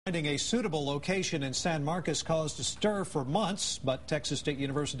Finding a suitable location in San Marcos caused a stir for months, but Texas State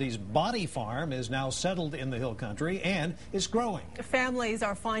University's Body Farm is now settled in the Hill Country and is growing. Families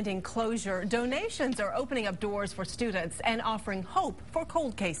are finding closure. Donations are opening up doors for students and offering hope for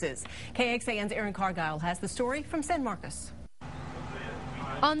cold cases. KXAN's Aaron Cargile has the story from San Marcos.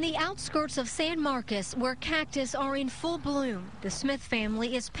 On the outskirts of San Marcos, where cactus are in full bloom, the Smith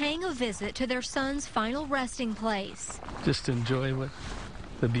family is paying a visit to their son's final resting place. Just enjoy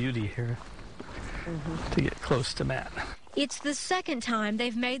the beauty here to get close to Matt. It's the second time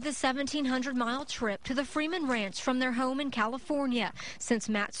they've made the 1,700-mile trip to the Freeman Ranch from their home in California since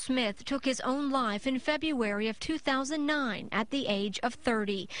Matt Smith took his own life in February of 2009 at the age of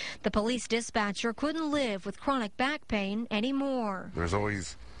 30. The police dispatcher couldn't live with chronic back pain anymore. There's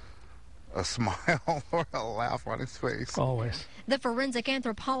always a smile or a laugh on his face. Always. The Forensic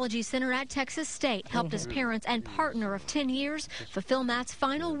Anthropology Center at Texas State helped his parents and partner of 10 years fulfill Matt's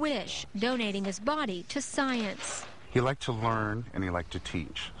final wish, donating his body to science. He liked to learn and he liked to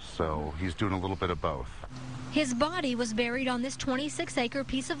teach, so he's doing a little bit of both. His body was buried on this 26-acre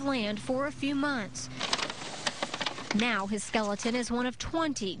piece of land for a few months. Now his skeleton is one of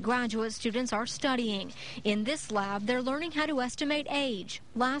 20 graduate students are studying. In this lab, they're learning how to estimate age.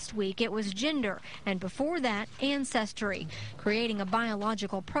 Last week, it was gender, and before that, ancestry. Creating a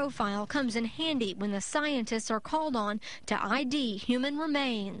biological profile comes in handy when the scientists are called on to ID human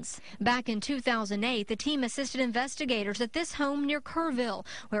remains. Back in 2008, the team assisted investigators at this home near Kerrville,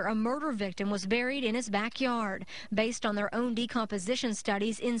 where a murder victim was buried in his backyard. Based on their own decomposition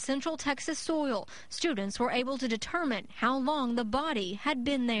studies in Central Texas soil, students were able to determine how long the body had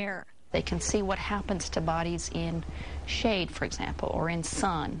been there. They can see what happens to bodies in shade, for example, or in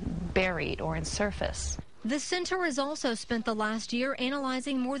sun, buried, or in surface. The center has also spent the last year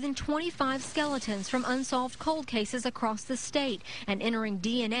analyzing more than 25 skeletons from unsolved cold cases across the state and entering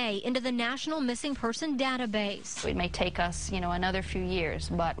DNA into the National Missing Person Database. It may take us, another few years,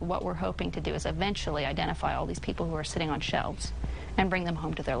 but what we're hoping to do is eventually identify all these people who are sitting on shelves and bring them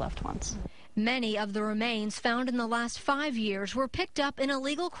home to their loved ones. Many of the remains found in the last 5 years were picked up in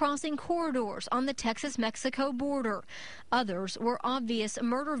illegal crossing corridors on the Texas-Mexico border. Others were obvious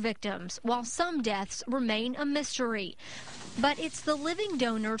murder victims, while some deaths remain a mystery. But it's the living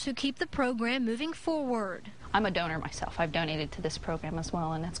donors who keep the program moving forward. I'm a donor myself. I've donated to this program as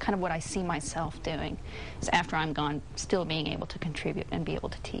well, and that's kind of what I see myself doing, is after I'm gone, still being able to contribute and be able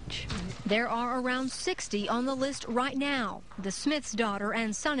to teach. There are around 60 on the list right now. The Smith's daughter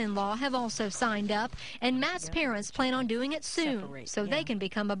and son-in-law have also signed up, and Matt's parents plan on doing it soon, so they can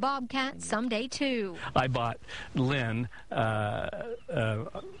become a Bobcat someday too. I bought Lynn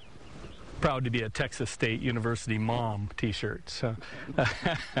proud to be a Texas State University mom t-shirt, so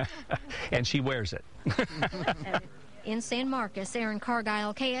and she wears it. In San Marcos, Aaron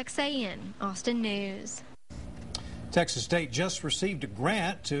Cargile, KXAN, Austin News. Texas State just received a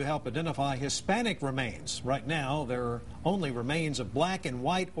grant to help identify Hispanic remains. Right now, there are only remains of black and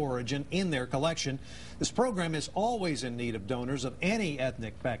white origin in their collection. This program is always in need of donors of any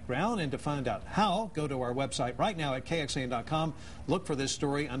ethnic background, and to find out how, go to our website right now at KXAN.com. Look for this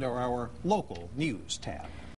story under our local news tab.